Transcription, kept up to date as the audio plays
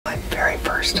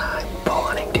first time bow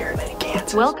hunting deer in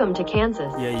Kansas. Welcome to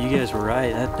Kansas. Yeah, you guys were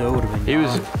right. That doe would have been He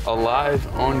was alive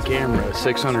on camera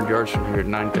 600 yards from here at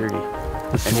 9:30.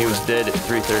 And he was dead at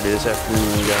 3:30 this afternoon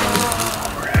when we got on.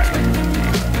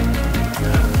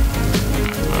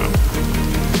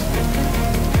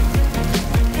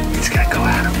 He's gonna go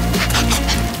at him.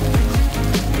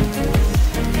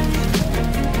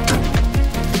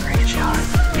 Great shot.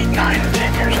 9 to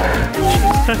 10 years old.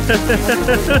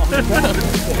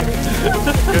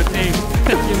 good name.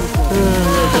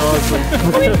 That's awesome.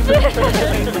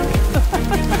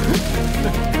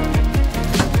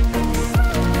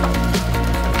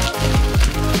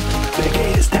 The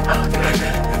gate is down.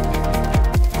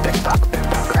 Big buck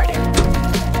right here.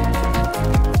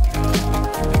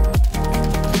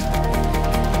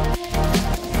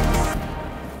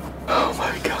 Oh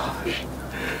my gosh.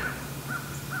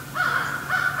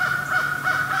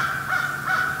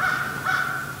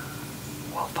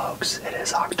 Well, folks, it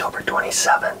is October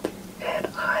 27th, and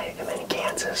I am in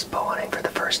Kansas bow hunting for the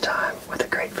first time with a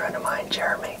great friend of mine,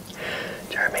 Jeremy.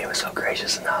 Jeremy was so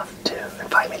gracious enough to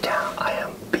invite me down. I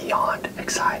am beyond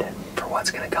excited for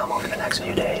what's going to come over the next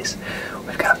few days.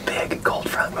 We've got a big cold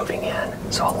front moving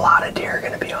in, so a lot of deer are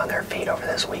going to be on their feet over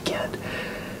this weekend.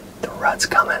 The rut's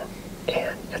coming,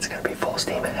 and it's going to be full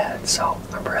steam ahead, so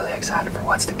I'm really excited for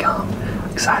what's to come.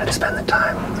 Excited to spend the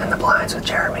time in the blinds with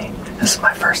Jeremy. This is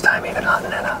my first time even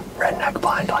hunting in a redneck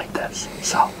blind like this,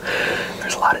 so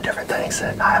there's a lot of different things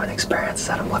that I haven't experienced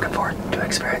that I'm looking forward to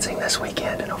experiencing this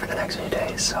weekend and over the next few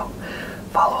days, so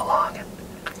follow along and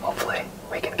hopefully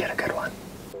we can get a good one.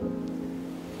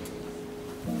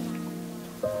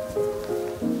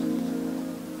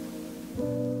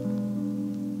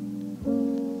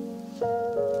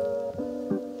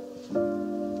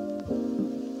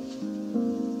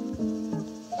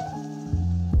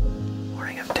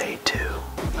 Day 2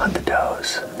 on the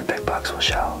does, the big bucks will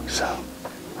show, so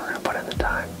we're gonna put in the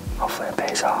time. Hopefully it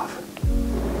pays off.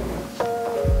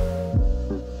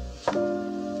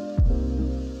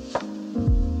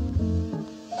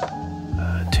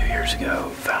 2 years ago,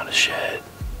 found a shed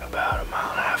about 1.5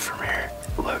 miles from here.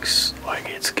 Looks like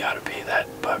it's gotta be that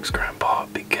buck's grandpa,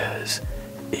 because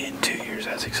in 2 years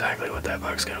that's exactly what that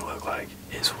buck's gonna look like,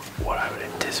 is what I would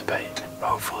anticipate.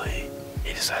 Hopefully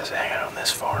he decides to hang out on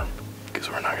this farm, because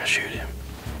we're not going to shoot him.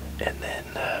 And then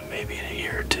maybe in a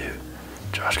year or 2,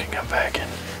 Josh can come back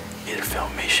and either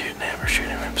film me shooting him or shoot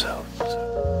him himself. So.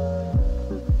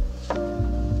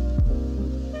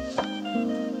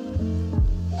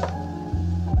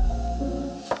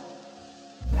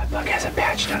 That buck hasn't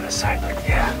patched out of sight.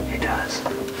 Yeah, he does.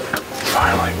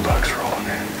 Finally, buck's rolling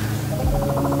in.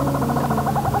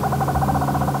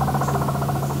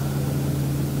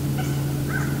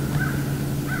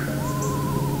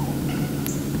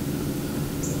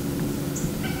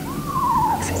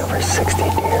 Over 60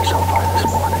 deer so far this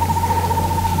morning.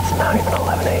 It's not even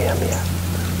 11 a.m. yet.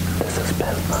 This has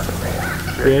been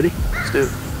unreal. Ready? Let's do it.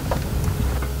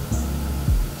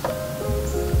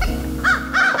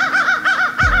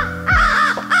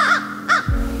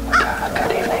 We've got a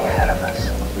good evening ahead of us.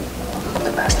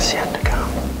 The best is yet to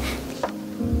come.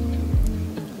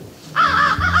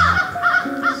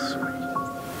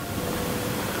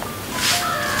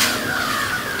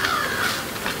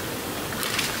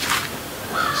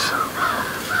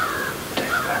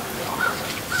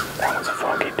 That was a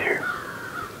funky deer.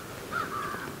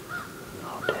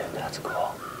 Oh, dude, that's cool.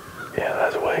 Yeah,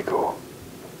 that's way cool.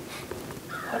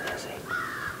 What is he?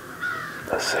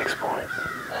 A 6-point.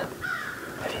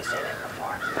 Have you seen him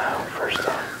before? No, first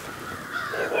time.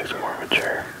 He looks more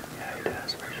mature. Yeah, he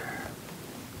does, for sure.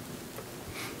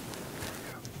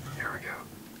 Here we go.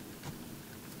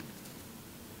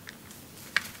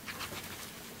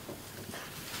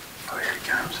 Oh, here he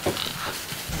comes.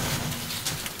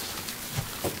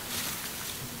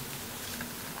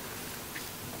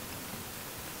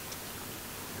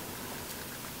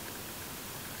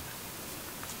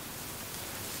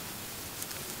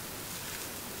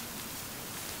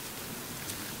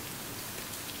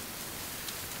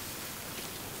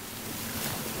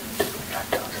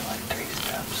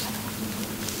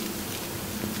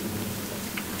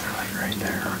 Right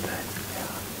there, aren't they?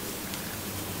 Yeah.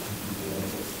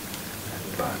 That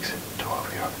buck's at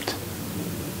 12 yards.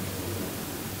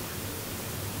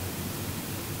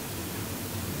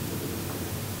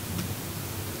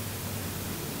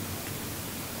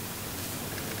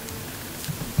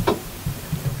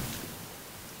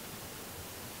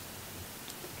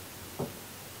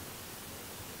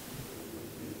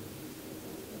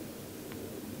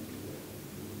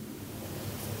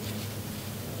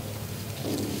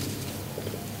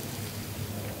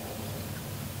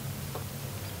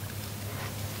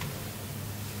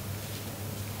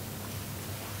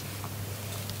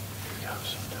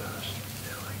 some toast.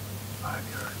 Yeah, like 5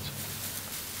 yards.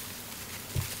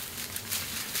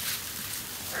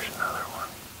 There's another one.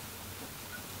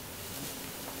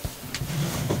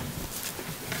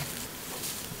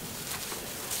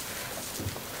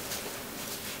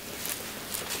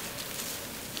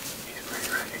 He's pretty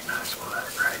recognizable, that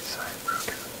right side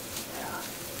broken. Yeah.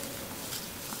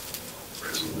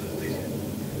 Bristle at least.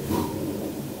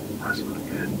 That's looking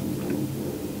good.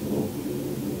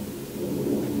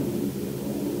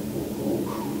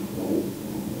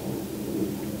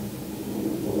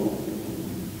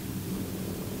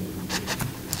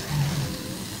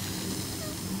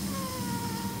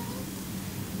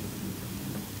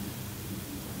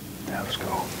 That was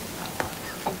cool.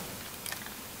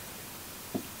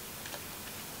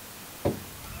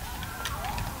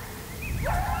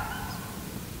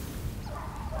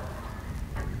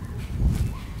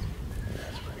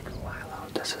 That's pretty cool. Milo,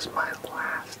 this is my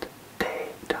last day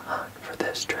to hunt for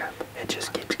this trip. It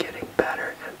just keeps getting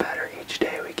better and better each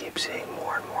day. We keep seeing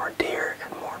more and more deer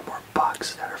and more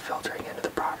bucks that are filtering into the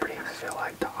property. I feel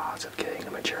like the odds of getting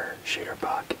a mature shooter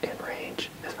buck in range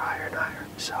is higher and higher.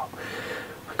 So,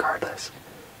 regardless,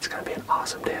 it's going to be an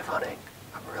awesome day of hunting.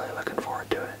 I'm really looking forward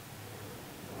to it.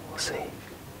 We'll see.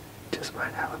 Just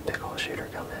might have a big old shooter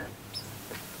come in.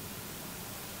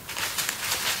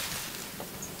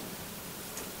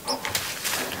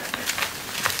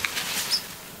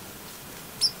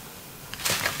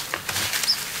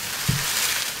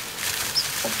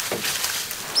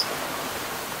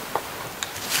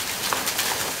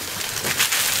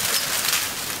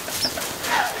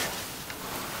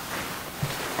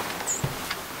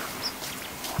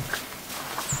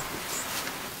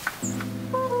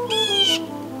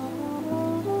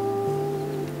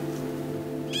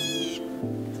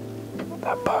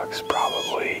 That buck's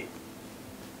probably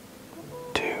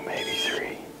 2, maybe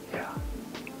 3. Yeah.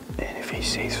 And if he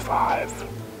sees 5,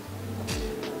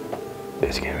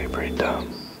 it's gonna be pretty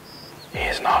dumb. He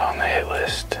is not on the hit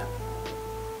list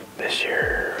this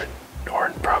year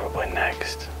or probably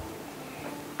next.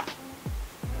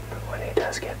 But when he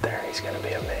does get there, he's going to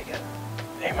be a mega.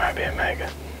 He might be a mega.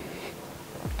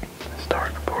 It's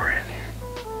dark to pour in here.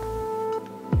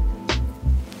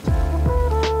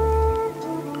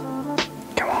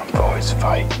 Come on, boys,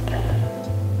 fight.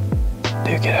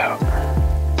 Duke it out.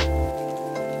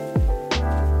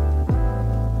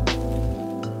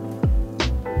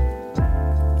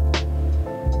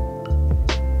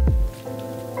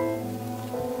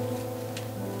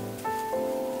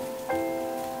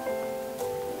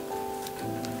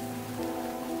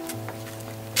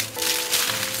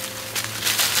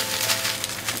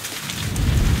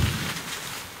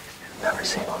 Never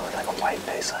seen one with like a white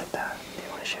face like that. Do you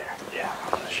want to shoot her? Yeah, I'm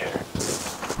gonna shoot her.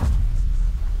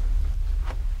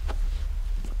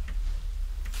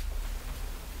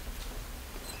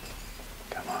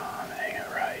 Come on, hang it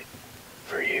right.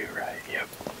 For you, right? Yep.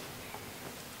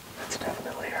 That's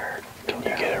definitely her. Can you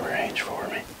get a range for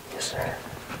me? Yes, sir.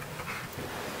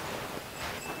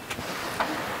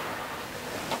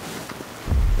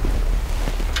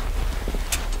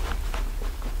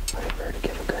 Wait for her to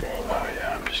give a good angle. Oh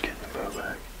yeah, I'm just getting the bow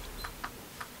back.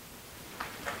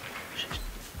 She's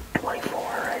 24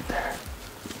 right there.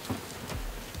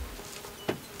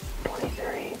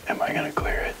 23. Am I gonna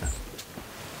clear it?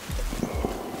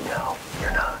 No,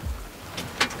 you're not.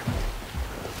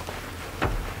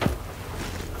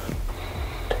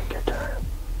 Take your time.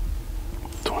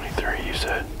 23, you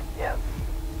said? Yep.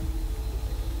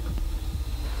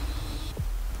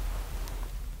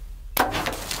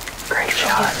 Great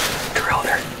shot. Drilled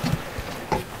her.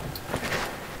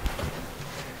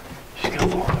 She's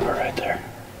gonna fall over right there.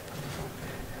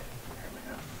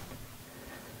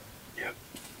 Yep,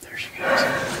 there she goes.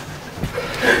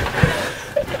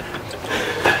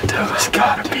 That doe has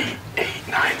gotta be 8,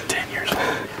 9, 10 years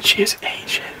old. She is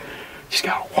ancient. She's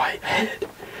got a white head,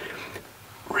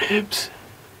 ribs,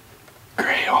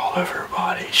 gray all over her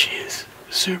body. She is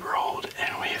super old,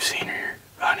 and we have seen her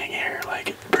hunting here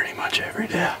like pretty much every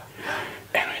day.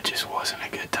 And it just wasn't a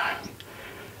good time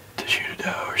to shoot a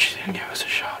doe, or she didn't give us a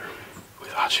shot. We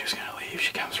thought she was gonna leave.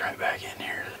 She comes right back in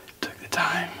here. Took the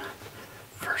time.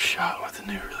 First shot with the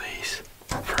new release.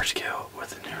 First kill with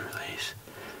the new release.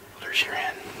 She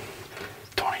ran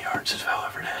 20 yards and fell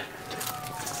over dead.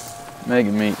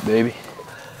 Mega meat, baby.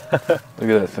 Look at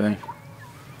that thing.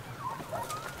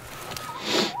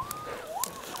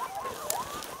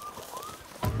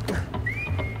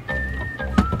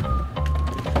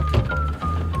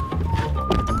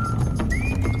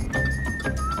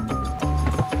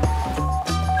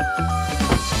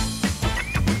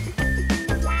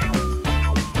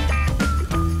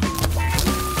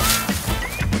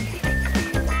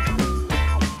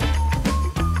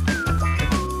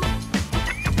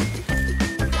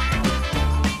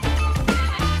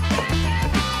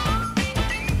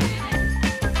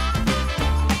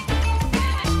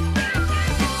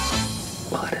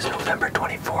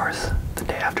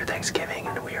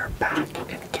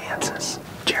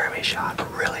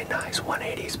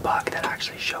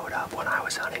 of when I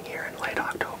was hunting here in late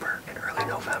October and early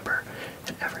November.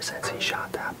 And ever since he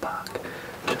shot that buck,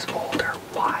 this older,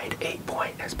 wide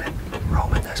 8-point has been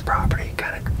roaming this property,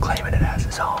 kind of claiming it as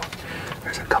his own.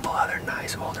 There's a couple other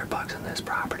nice older bucks in this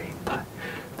property, but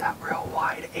that real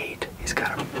wide 8, he's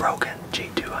got a broken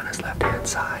G2 on his left-hand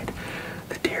side.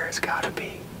 The deer has got to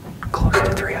be close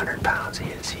to 300 pounds. He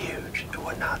is huge. It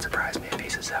would not surprise me if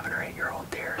he's a 7 or 8 year old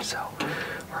deer. So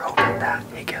we're hoping that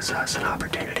he gives us an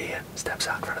opportunity and steps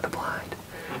out in front of the blind.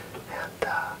 And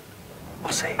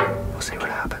we'll see. We'll see what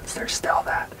happens. There's still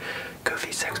that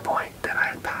goofy 6-point that I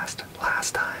had passed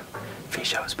last time. If he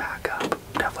shows back up,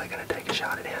 I'm definitely going to take a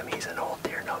shot at him. He's an old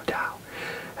deer, no doubt.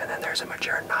 And then there's a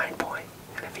mature 9-point.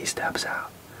 And if he steps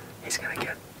out, he's going to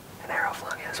get an arrow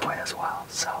flung his way as well.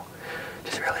 So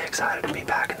just really excited to be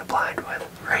back in the blind with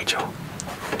Rachel.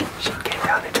 She came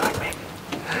down to join me.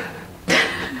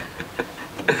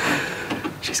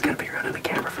 She's going to be running the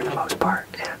camera for the most part,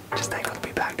 and just thankful to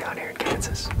be back down here in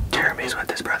Kansas. Jeremy's with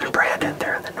his brother Brandon.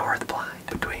 They're in the north blind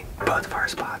between both of our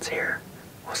spots here.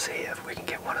 We'll see if we can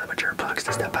get one of the mature bucks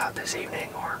to step out this evening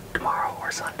or tomorrow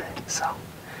or Sunday. So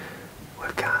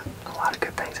we've got a lot of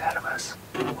good things ahead of us.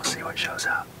 We'll see what shows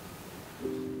up.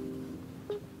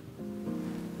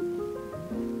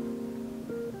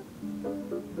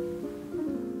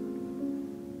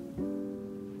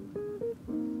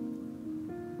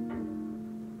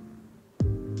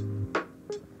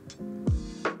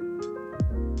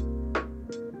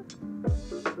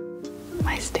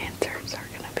 My standards are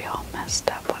gonna be all messed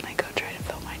up when I go try to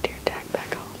fill my deer tag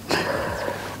back home.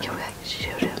 You'll be like,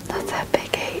 shoot him, that's that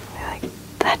big 8. They're like,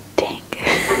 that dink.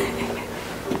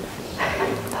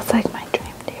 That's like my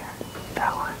dream deer.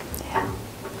 That one? Yeah.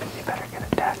 You better get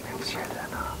a tag next year then,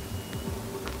 huh?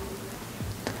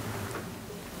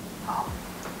 Oh,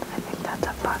 I think that's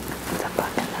a buck. It's a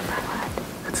buck in the red.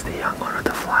 It's the young one with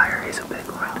the flyer. He's a big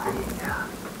one. Really? Yeah.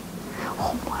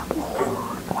 Oh, wow.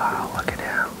 Wow, look at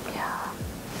him. Yeah.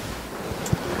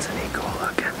 Isn't he cool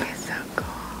looking? He's so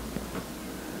cool.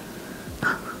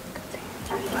 Look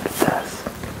at this.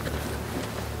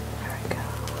 There we go.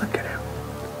 Look at him.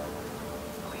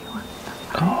 We want some.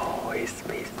 Oh, he's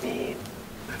mean.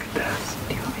 Look at this.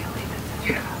 Do you want me to leave it in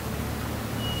the truck?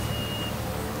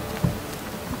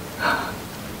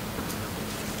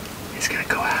 He's gonna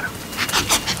go at him.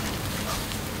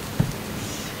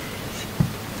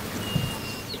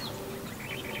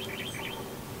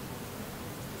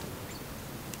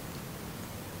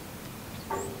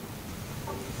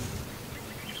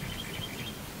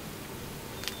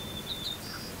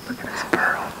 Look at his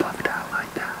fur all puffed out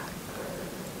like that.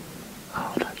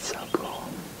 Oh, that's so cool.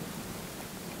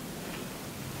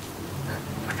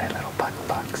 Are they little button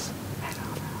bucks? I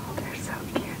don't know. They're so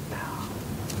cute though.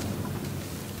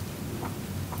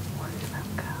 Where did them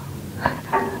go?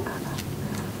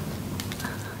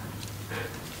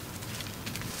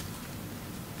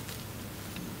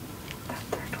 That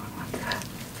third one, what's that?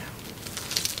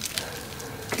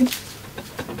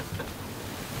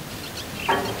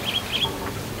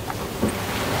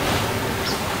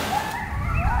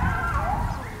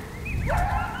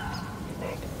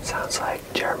 Sounds like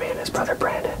Jeremy and his brother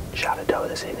Brandon shot a doe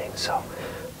this evening, so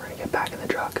we're gonna get back in the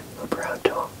truck, loop around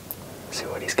to him, see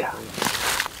what he's got.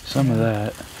 Some of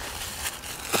that.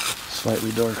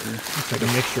 Slightly darker. It's like a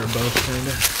mixture of both,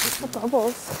 kinda. The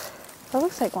bubbles. That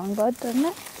looks like long blood, doesn't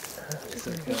it?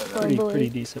 Pretty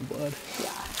decent blood.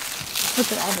 Yeah.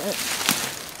 Look at all of it.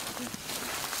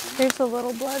 Here's a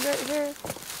little blood right here.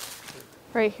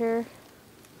 Right here.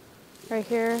 Right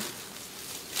here.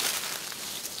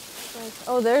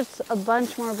 Oh, there's a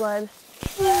bunch more blood.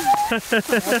 That's a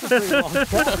pretty long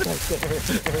shot right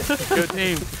there. Good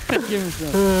team. Give me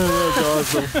some.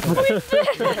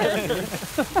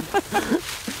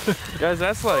 Guys,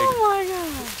 that's like, Oh my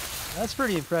god. That's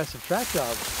pretty impressive track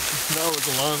job. That was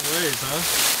a long ways, huh?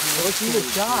 What's the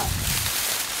shot?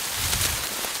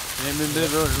 ain't been dead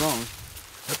really long.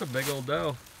 That's a big old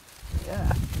doe.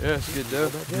 Yeah. Yeah, it's good doe.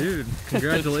 Dude,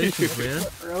 congratulations, man.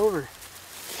 We're over.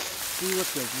 See what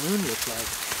the moon looks like.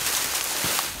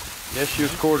 Yeah, she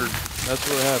was quartered. That's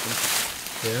what happened.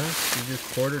 Yeah, you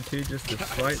just quartered two just a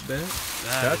slight bit.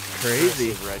 That's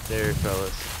crazy. right there,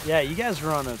 fellas. Yeah, you guys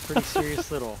were on a pretty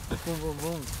serious little boom, boom,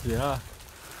 boom. Yeah.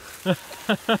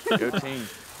 Go team.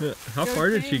 How far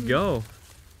did she go?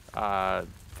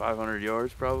 500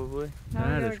 yards probably. Now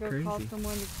That we is gotta go call crazy.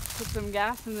 someone to put some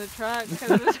gas in the truck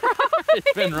because it's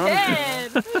It's been running.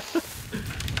 dead.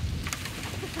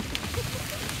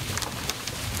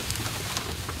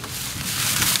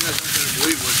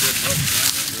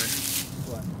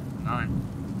 What? 9.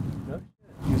 No?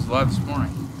 He was alive this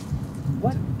morning.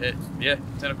 What? Yeah,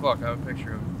 10 o'clock. I have a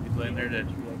picture of him. He's laying there dead.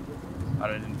 Should we exit? I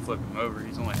didn't flip him over.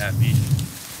 He's only half eaten.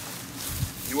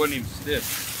 He wasn't even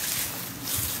stiff.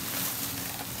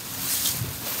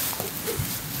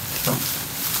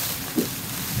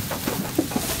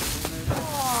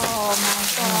 Oh my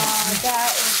god,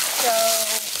 that is so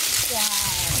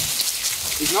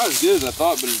sad. He's not as good as I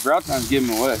thought, but his brow time's giving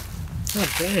him away.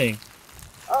 Oh, dang.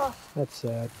 Oh. That's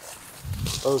sad.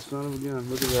 Oh, son of a gun.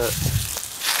 Look at that.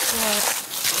 What?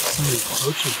 Somebody's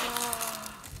poaching.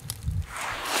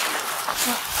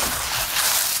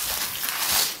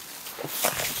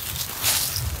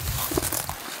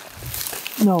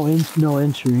 No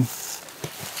entry.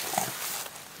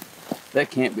 That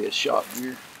can't be a shot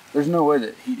deer. There's no way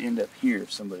that he'd end up here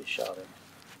if somebody shot him.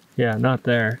 Yeah, not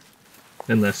there.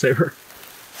 Unless they were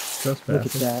trespassing. Look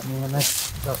at that, man.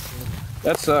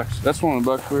 That sucks. That's one of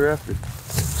the bucks we were after.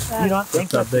 You don't think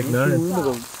That's that's a big the nine.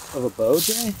 room of a bow,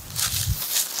 Jay?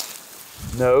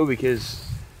 No, because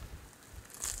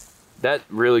that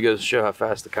really goes to show how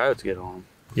fast the coyotes get on him.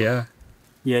 Yeah.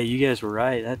 Yeah, you guys were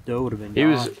right. That doe would have been He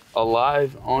gone. was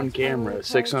alive on That's camera really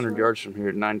 600 close. yards from here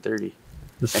at 9:30.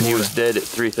 This And he was morning. dead at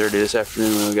 3:30 this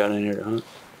afternoon when we got in here to hunt.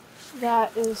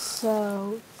 That is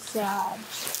so sad.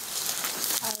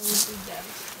 I would be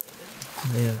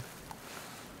devastated. Man.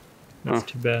 That's Huh.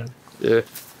 too bad. Yeah.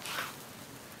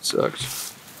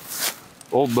 Sucks.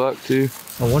 Old buck too.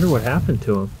 I wonder what happened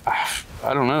to him.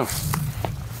 I don't know.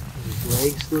 His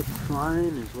legs look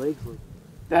fine. His legs look.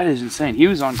 That is insane. He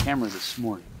was on camera this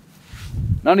morning.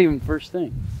 Not even first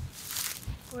thing.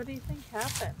 What do you think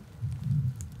happened?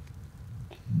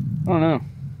 I don't know.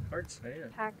 Hard saying.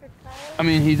 Pack a coyote? I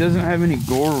mean, he doesn't have any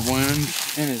gore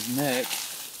wounds in his neck.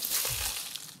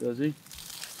 Does he?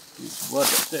 There's blood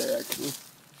right there, actually.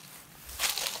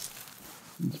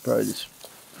 It's probably just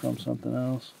from something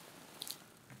else.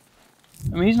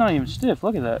 I mean, he's not even stiff.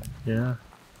 Look at that. Yeah.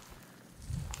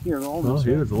 Here, all Well, this.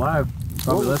 he was alive.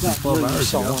 Probably less than 12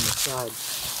 hours on ago. the side.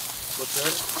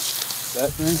 What's that?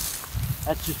 That thing?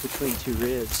 That's just between two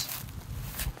ribs.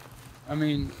 I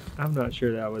mean, I'm not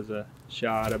sure that was a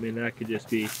shot. I mean, that could just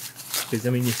be, because, I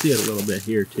mean, you see it a little bit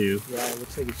here, too. Yeah, it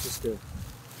looks like it's just a.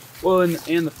 well, and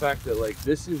the fact that, like,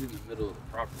 this is in the middle of the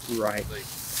property. Right. Like,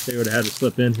 They would have had to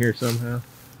slip in here somehow.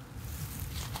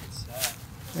 It's sad.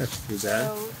 That's too bad.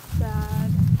 So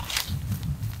sad.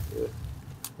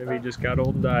 Maybe he just got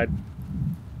old and died.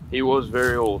 he was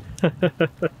very old.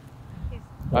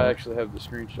 I actually have the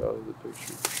screenshot of the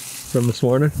picture. From this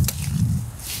morning?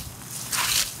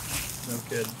 No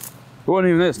kidding. It wasn't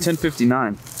even this,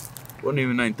 10:59. Wasn't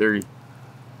even 9:30. Oh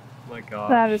my God.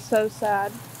 That is so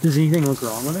sad. Does anything look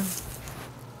wrong with him?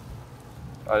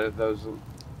 That was the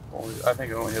only, I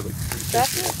think I only had like 3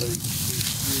 That's pictures. I think.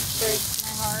 Breaks my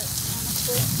heart,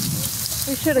 honestly.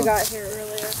 We should have got here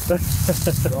earlier.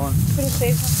 Gone. Could have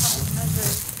saved him from his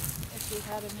misery if he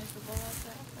had a miserable like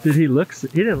that. Did he look, he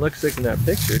didn't look sick in that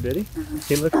picture, did he?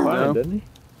 He looked fine, No. didn't he?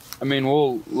 I mean,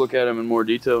 we'll look at him in more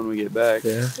detail when we get back.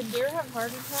 Yeah. Did deer have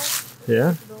heart attacks?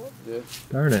 Yeah? Adults? Yeah.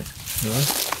 Darn it. Well,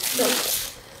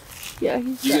 Yeah,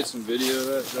 he's You dead. get some video of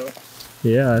that, Joe?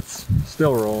 yeah, it's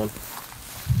still rolling.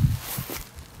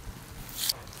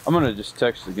 I'm gonna just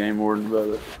text the game warden about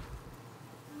it.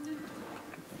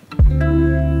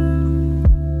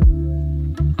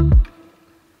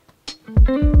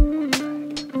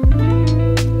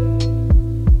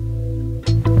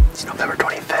 It's November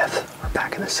 25th. We're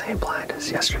back in the same blind as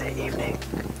yesterday evening.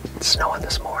 It's snowing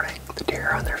this morning. The deer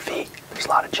are on their feet. There's a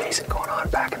lot of chasing going on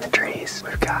back in the trees.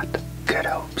 We've got good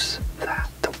hopes that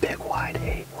the big wide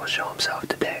 8 will show himself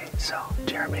today. So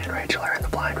Jeremy and Rachel are in the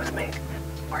blind with me.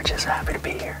 We're just happy to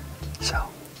be here. So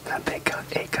if that big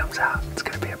 8 comes out, it's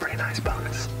going to be a pretty nice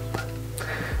bonus. But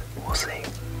we'll see.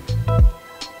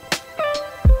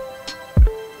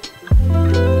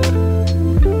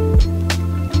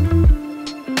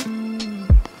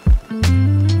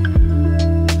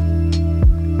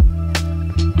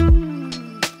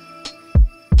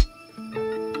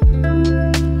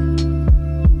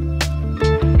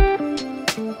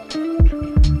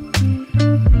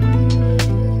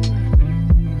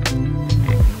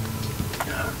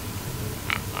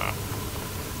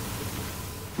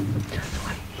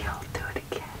 He'll do it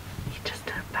again. He just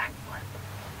did a backflip.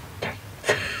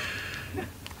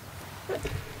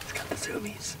 He's got the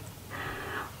zoomies.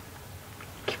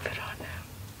 Keep it on now.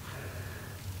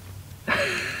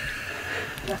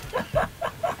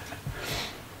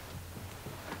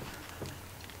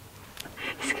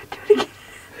 He's gonna do it again.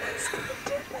 He's gonna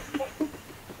do it again.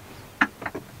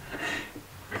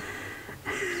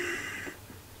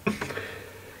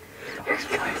 Here's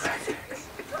my scissors.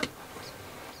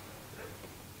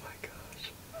 My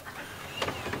gosh.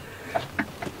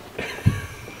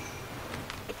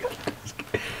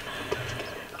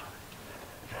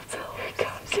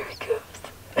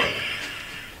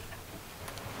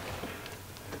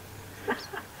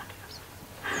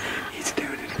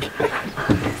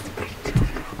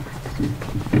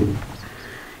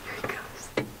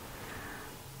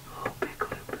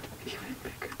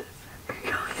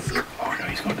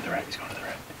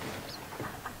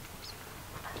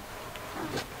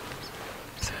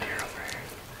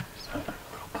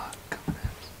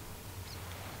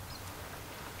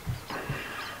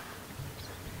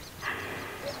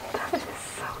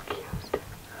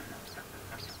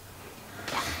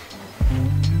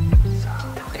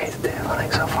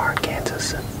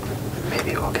 us, and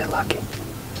maybe we'll get lucky.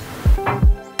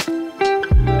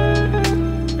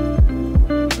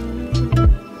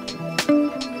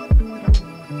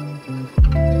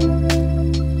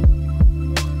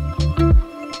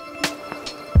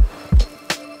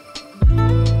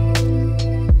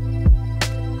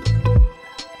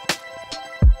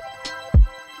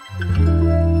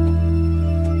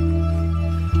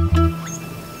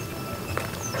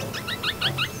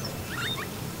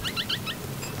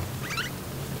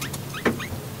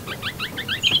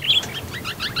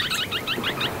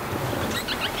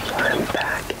 I'm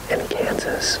back in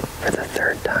Kansas for the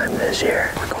third time this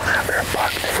year. We're going after a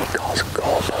buck that he calls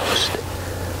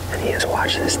Goalpost. And he has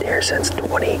watched this deer since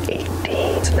 2018.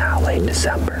 It's now late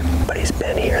December, but he's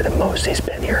been here the most he's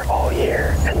been here all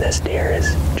year. And this deer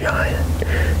is giant.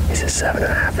 He's a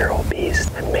 7.5-year-old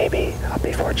beast, and maybe I'll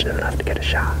be fortunate enough to get a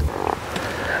shot.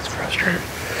 That's frustrating.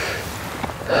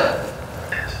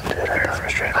 Dude, Very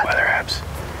frustrating. Weather apps.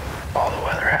 All the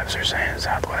weather apps are saying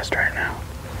southwest right now.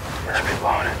 It should be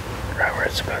blowing it right where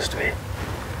it's supposed to be.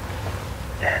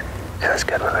 And it was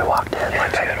good when we walked in. yeah,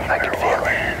 Like, it was good when I we could were feel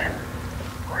walking it. in, and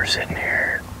we're sitting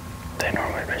here. They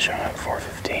normally have been showing up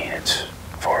 4:15. It's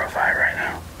 4:05 right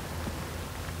now.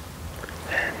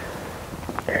 And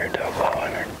you're doe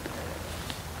blowing, and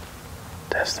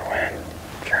that's the wind.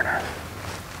 Sure enough.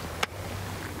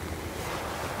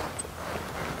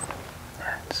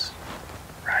 That's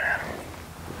right at him.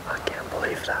 I can't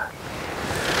believe that.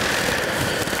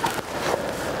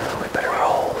 We better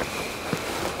roll.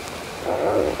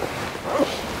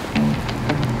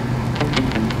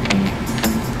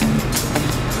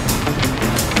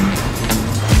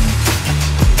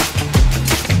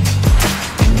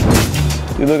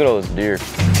 Dude, look at all this deer.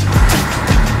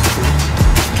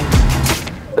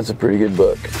 That's a pretty good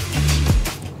buck.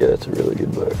 Yeah, that's a really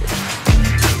good buck.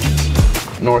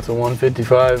 North of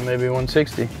 155, maybe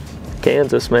 160.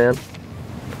 Kansas, man.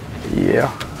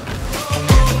 Yeah.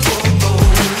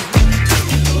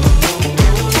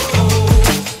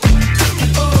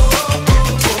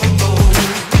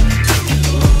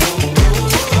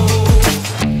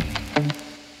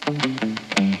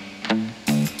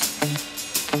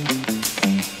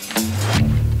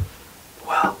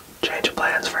 Well, change of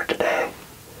plans for today.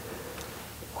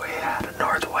 We had a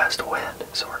northwest wind,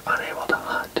 so we're unable to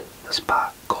hunt the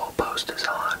spot Goalpost is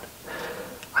on.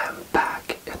 I am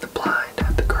back in the blind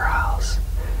at the corrals,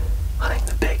 hunting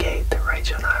the big 8 that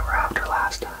Rachel and I were after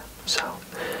last time. So,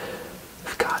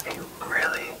 I've got a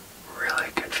really, really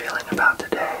good feeling about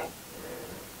today,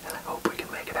 and I hope we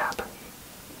can make it happen.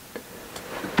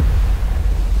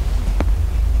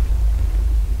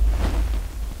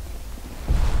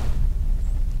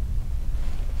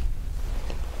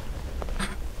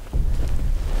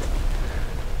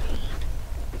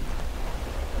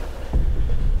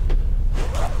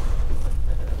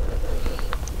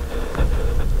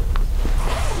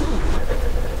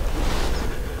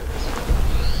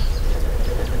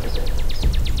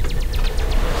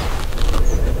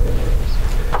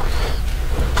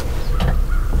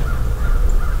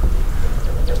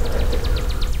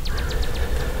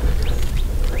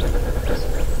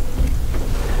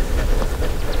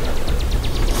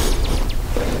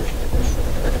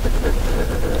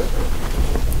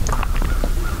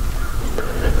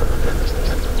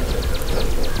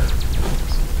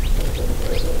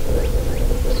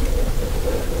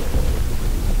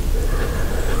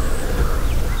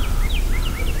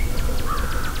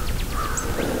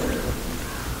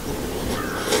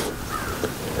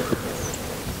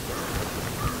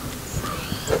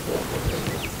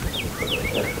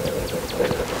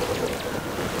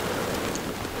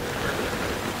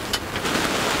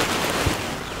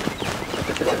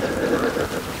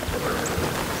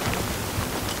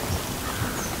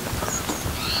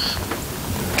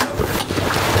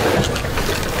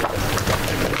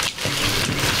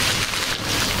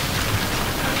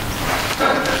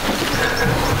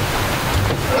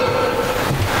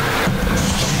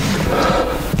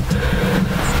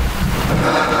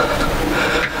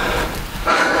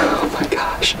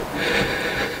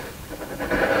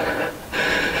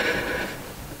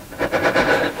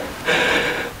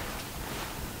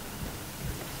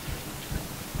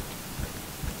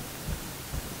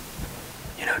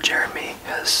 Jeremy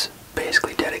has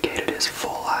basically dedicated his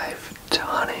full life to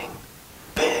hunting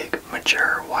big,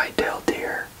 mature white-tailed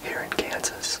deer here in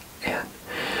Kansas. And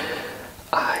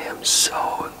I am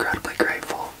so incredibly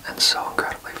grateful and so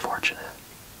incredibly fortunate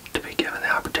to be given the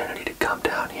opportunity to come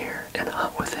down here and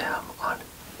hunt with him on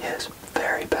his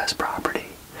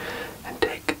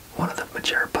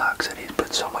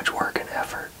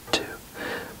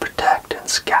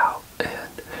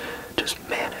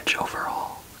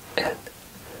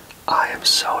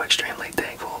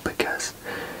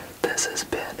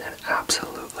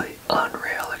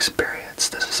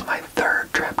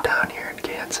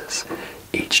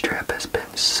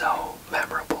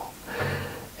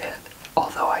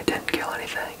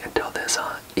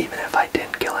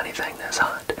this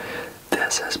hunt.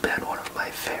 This has been one of my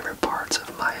favorite parts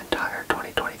of my entire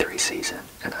 2023 season,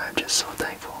 and I'm just so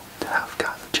thankful to have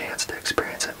gotten a chance to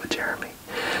experience it with Jeremy.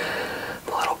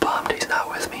 I'm a little bummed he's not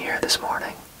with me here this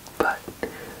morning, but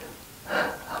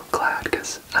I'm glad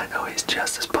because I know he's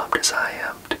just as pumped as I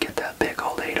am to get that big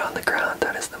old 8 on the ground.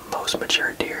 That is the most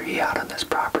mature deer he had on this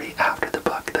property after the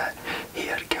buck that he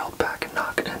had killed back in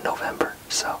November.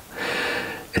 So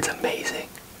it's amazing.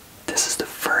 This is the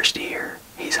first year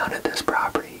he's hunted this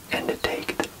property, and to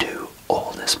take the 2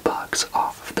 oldest bucks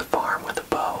off of the farm with a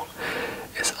bow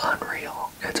is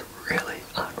unreal. It's really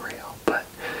unreal, but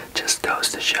just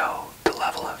goes to show the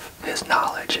level of his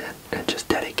knowledge and just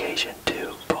dedication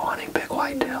to bow hunting big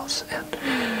whitetails,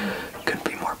 and couldn't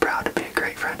be more proud to be a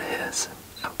great friend of his.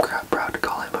 I'm proud to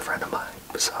call him a friend of mine.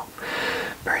 So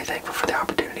very thankful for the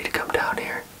opportunity to come down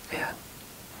here, and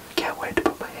can't wait to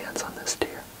put my hands on this deer.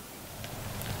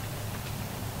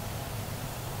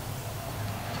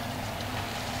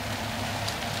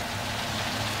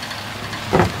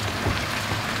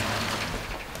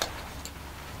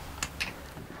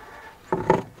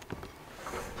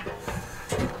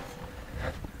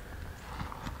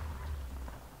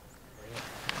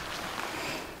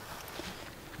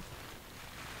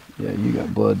 Yeah, you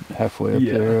got blood halfway up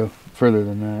the arrow. Further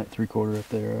than that, 3/4 up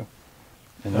the arrow.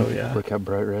 And look how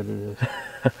bright red it is.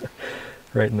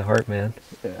 Right in the heart, man.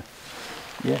 Yeah.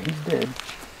 Yeah, he's dead.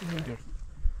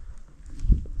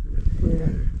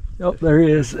 Oh, there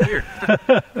he is.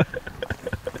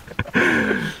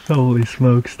 Holy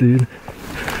smokes, dude.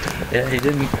 Yeah, he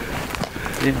didn't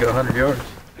go 100 yards.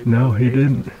 No, he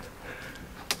didn't.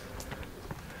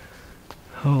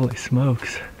 Holy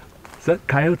smokes. Is that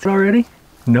coyotes already?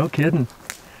 No kidding.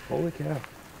 Holy cow.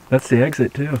 That's the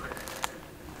exit too.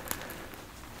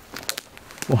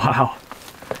 Wow.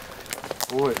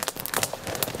 Boy.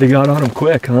 They got on him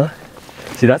quick, huh?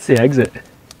 See, that's the exit.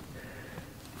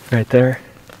 Right there.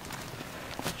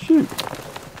 Shoot.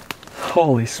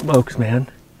 Holy smokes, man.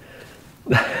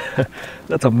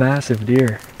 That's a massive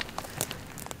deer.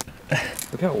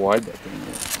 Look how wide that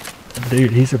thing is.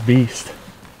 Dude, he's a beast.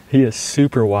 He is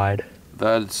super wide.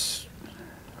 That's,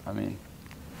 I mean,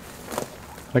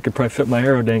 I could probably fit my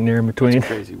arrow dang near in between. that's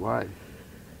crazy wide.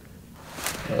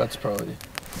 Well, that's probably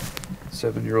a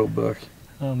 7-year-old buck.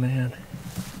 Oh man.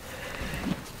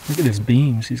 Look at his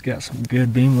beams. He's got some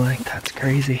good beam length. That's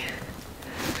crazy.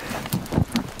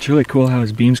 It's really cool how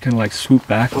his beams kind of like swoop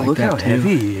back like look that how too.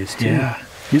 heavy he is too. Yeah.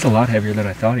 He's a lot heavier than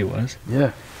I thought he was.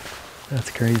 Yeah.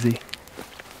 That's crazy.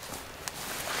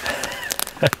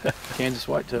 Kansas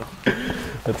whitetail.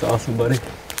 That's awesome, buddy.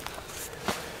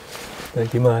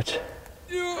 Thank you much.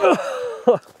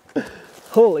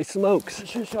 Holy smokes. You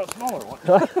should have shot a smaller one.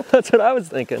 That's what I was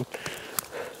thinking.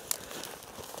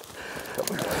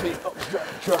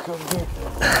 Truck over here.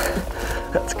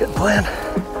 That's a good plan.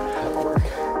 That'll work.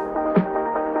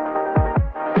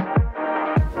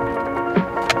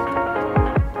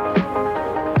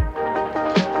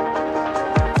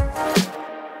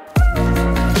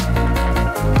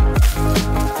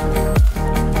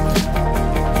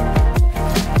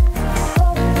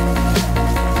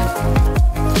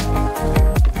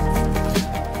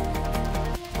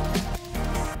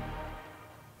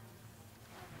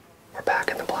 We're back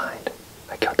in the blind.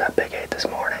 I killed that big 8 this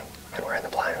morning, and we're in the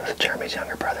blind with Jeremy's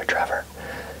younger brother, Trevor.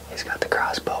 He's got the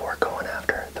crossbow. We're going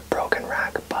after the broken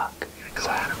rack buck.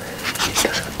 So he's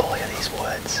just the bully of these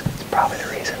woods. It's probably the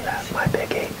reason that my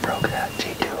big 8 broke that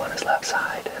G2 on his left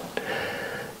side, and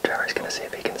Trevor's gonna see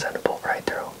if he can send a bolt right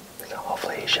through. So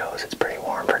hopefully he shows. It's pretty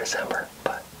warm for December,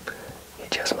 but he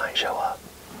just might show up.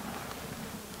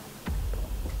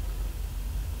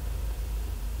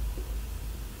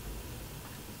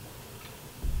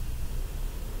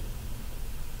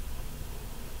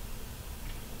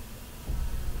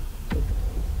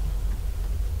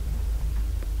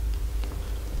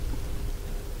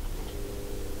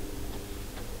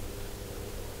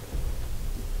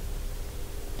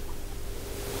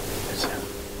 It's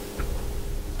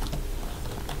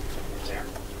there.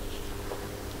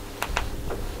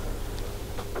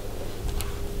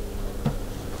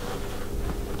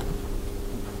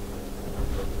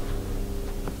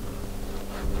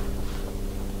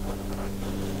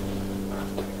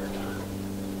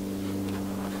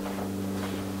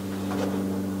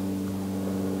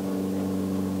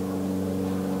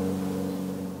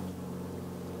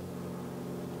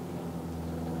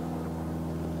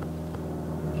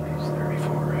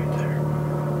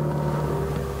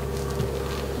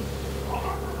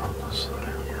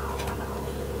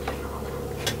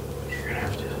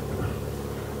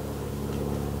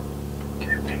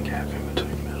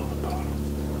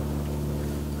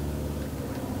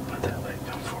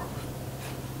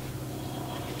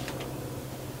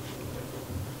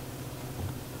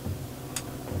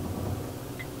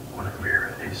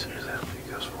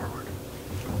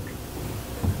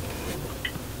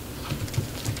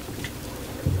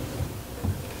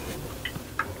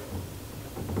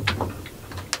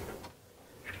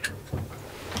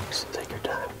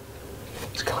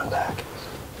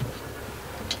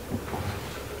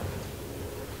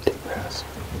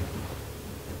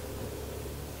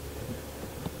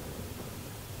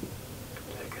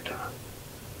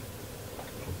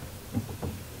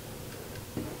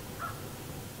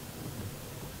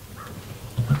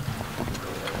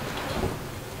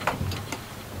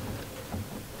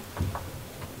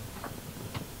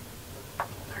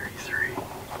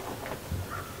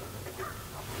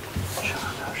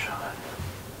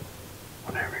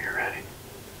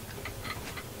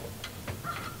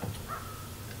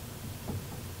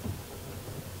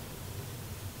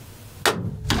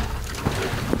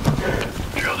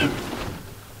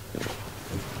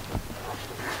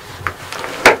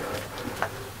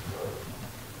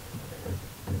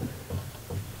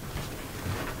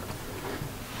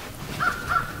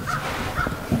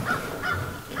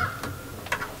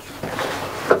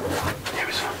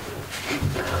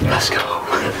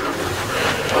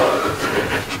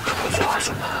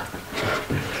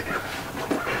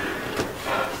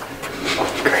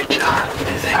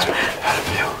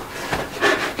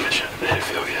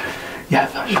 Yeah,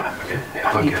 that shot. Okay.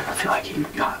 Yeah, I feel like he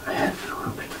got ahead a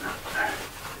little bit. Alright.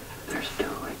 There's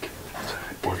still like.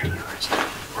 We're gonna go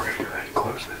ahead and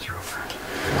close this real fast.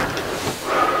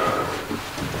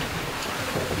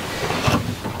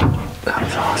 That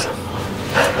was awesome.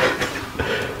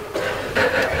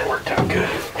 It worked out good.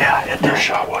 Yeah, it Your did.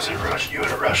 shot wasn't rushed. You would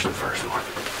have rushed the first one.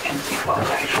 And it was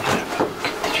actually.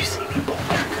 Did you see me pull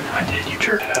the trigger? I did. You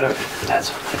jerked out of it. That's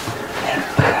what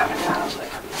I was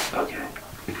like, okay.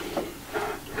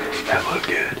 That looked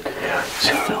good. Yeah, it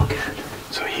felt good.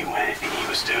 So he went and he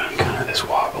was doing kind of this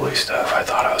wobbly stuff. I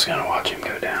thought I was going to watch him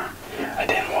go down. I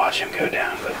didn't watch him go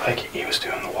down, but like he was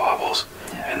doing the wobbles.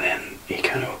 And then he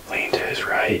kind of leaned to his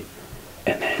right.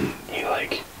 And then he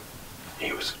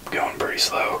was going pretty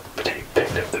slow, but then he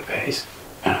picked up the pace.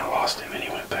 And I lost him and he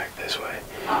went back this way.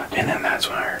 And then that's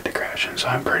when I heard the crashing. So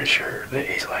I'm pretty sure that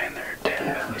he's laying there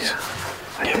dead.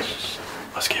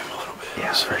 Let's give him a little bit.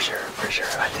 Yeah, for sure.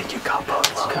 I think you got both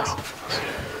lungs. Let's go.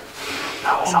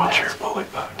 That was on your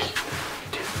bullet buck.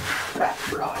 Dude, that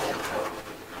brought him.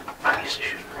 I used to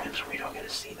shoot ribs, we don't get to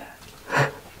see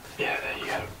that. Yeah, you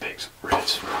got a big red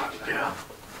spot. Yeah.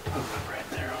 Right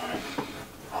there on it.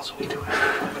 Also, we do it.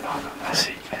 I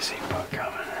see buck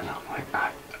coming, and I'm like,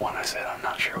 when I said I'm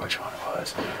not sure which one it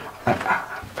was,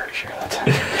 I'm pretty sure that's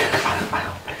it.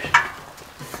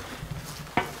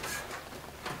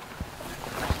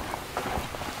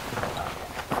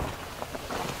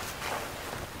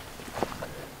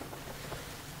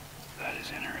 That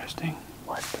is interesting.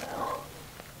 What the hell?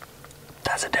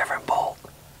 That's a different bolt.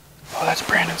 Oh, that's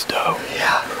Brandon's doe.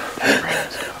 Yeah. That's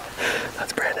Brandon's doe.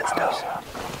 That's Brandon's doe.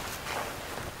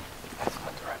 That's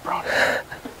not the right product.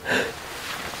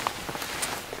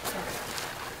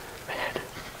 Man,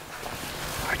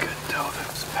 I couldn't tell if it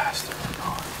was passed through or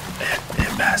not.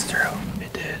 it passed through.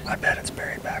 It did. I bet it's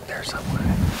buried back there somewhere.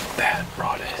 That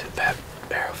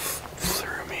arrow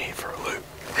threw me for a loop.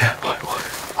 Yeah.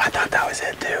 I thought that was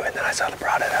it too, and then I saw the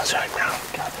broadhead. I was like, no.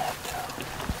 Got that down.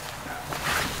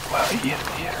 Well, he hit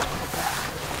her a little back.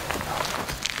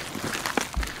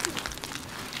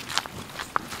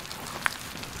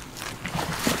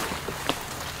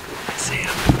 See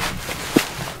him.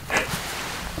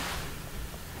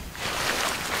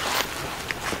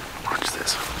 Watch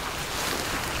this.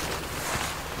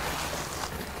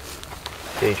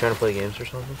 Are you trying to play games or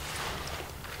something?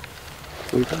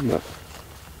 What are you talking about?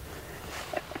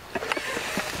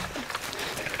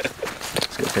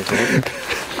 Let's go take a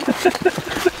look.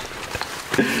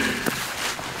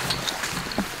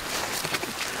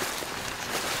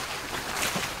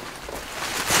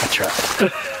 I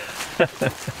tried.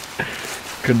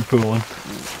 Couldn't pull one.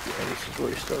 Yeah, this is where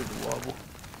he started to wobble.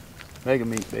 Mega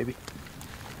meat, baby.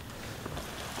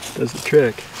 Does the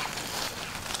trick.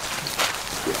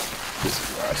 This is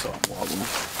where I saw him wobbling.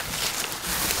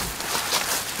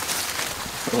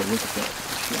 Oh, look at that.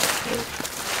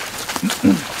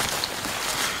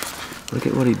 Look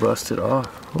at what he busted off.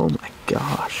 Oh my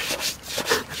gosh.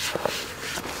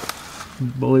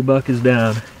 Bully buck is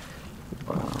down.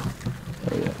 Wow.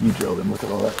 Oh yeah, you drilled him. Look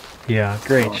at all that. Yeah,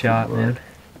 great Awesome shot, buck. man.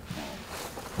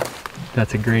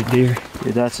 That's a great deer.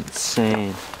 Dude, that's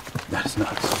insane. That is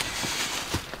nuts.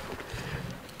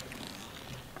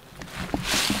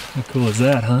 How cool is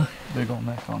that, huh? Big old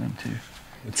neck on him too.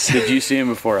 Did you see him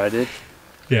before I did?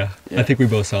 Yeah, Yeah. I think we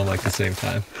both saw him like the same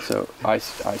time. So I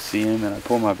see him and I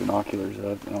pull my binoculars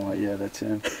up and I'm like, yeah, that's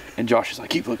him. And Josh is like,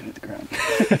 keep looking at the ground. I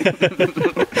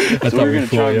So thought we were we'd gonna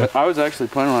fool try. you. I was actually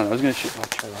planning on it. I was gonna shoot my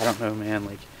trailer. I don't know, man.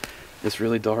 Like this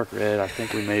really dark red. I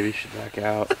think we maybe should back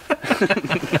out.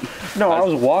 No, I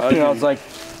was walking and I was like,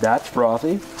 that's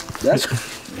frothy. That's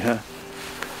Yeah.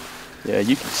 Yeah,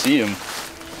 you can see him.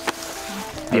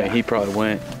 Yeah, he probably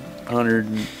went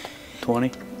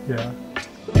 120. Yeah.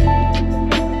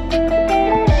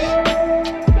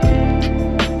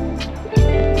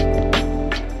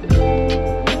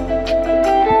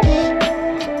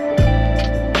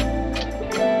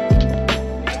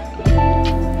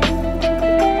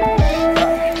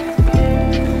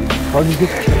 How'd you get